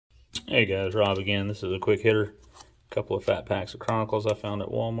Hey guys, Rob again. This is a quick hitter. A couple of fat packs of Chronicles I found at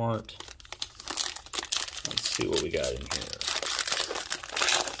Walmart. Let's see what we got in here.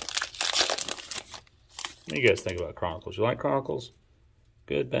 What do you guys think about Chronicles? You like Chronicles?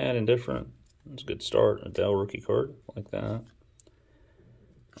 Good, bad, indifferent? It's a good start. Adele rookie card, like that.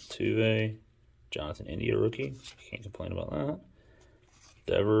 Altuve, Jonathan India rookie. Can't complain about that.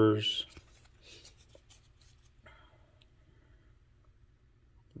 Devers.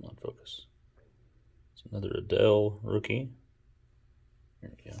 Come on, focus. It's another Adele rookie.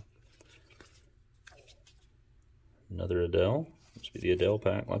 There we go. Another Adele. Must be the Adele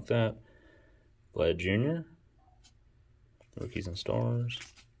pack, like that. Vlad Jr. Rookies and stars.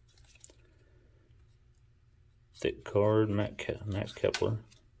 Thick card. Max Kepler.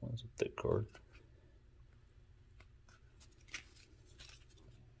 That's a thick card.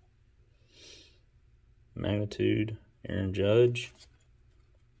 Magnitude. Aaron Judge.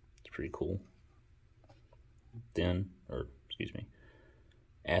 It's pretty cool.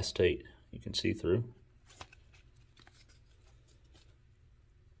 Acetate. You can see through.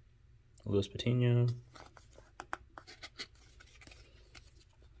 Luis Patino.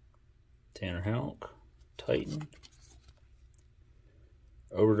 Tanner Houck. Titan.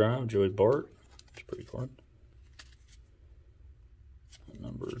 Overdrive, Joey Bart. It's pretty fun.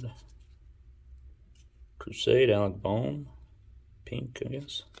 Numbered. Crusade, Alec Bohm. Pink, I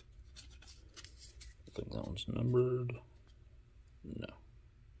guess. I think that one's numbered. No.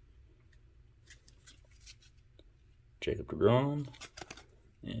 Jacob DeGrom.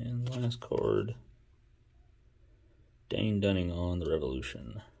 And last card, Dane Dunning on the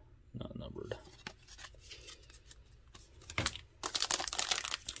Revolution. Not numbered. Let's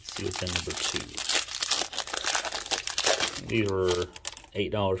see what's in number 2. These were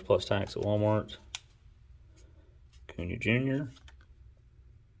 $8 plus tax at Walmart. Acuna Jr.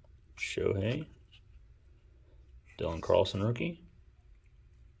 Shohei. Dylan Carlson rookie.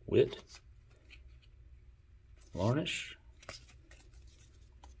 Witt. Larnish.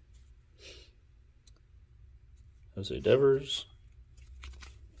 Jose Devers.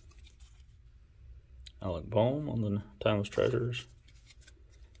 Alec Bohm on the Timeless Treasures.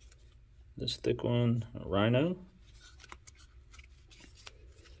 This thick one, Rhino.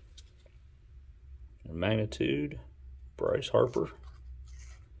 Magnitude, Bryce Harper.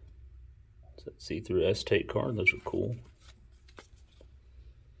 It's that see-through acetate card. Those are cool.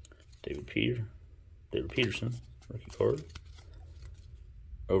 David Peterson, rookie card.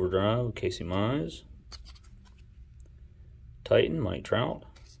 Overdrive, Casey Mize. Titan, Mike Trout.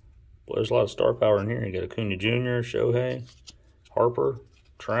 Well, there's a lot of star power in here. You got Acuna Jr., Shohei, Harper,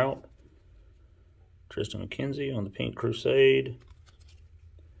 Trout, Tristan McKenzie on the Pink Crusade,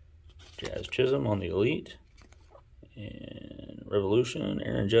 Jazz Chisholm on the Elite, and Revolution,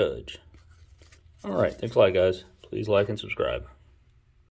 Aaron Judge. All right, thanks a lot, guys. Please like and subscribe.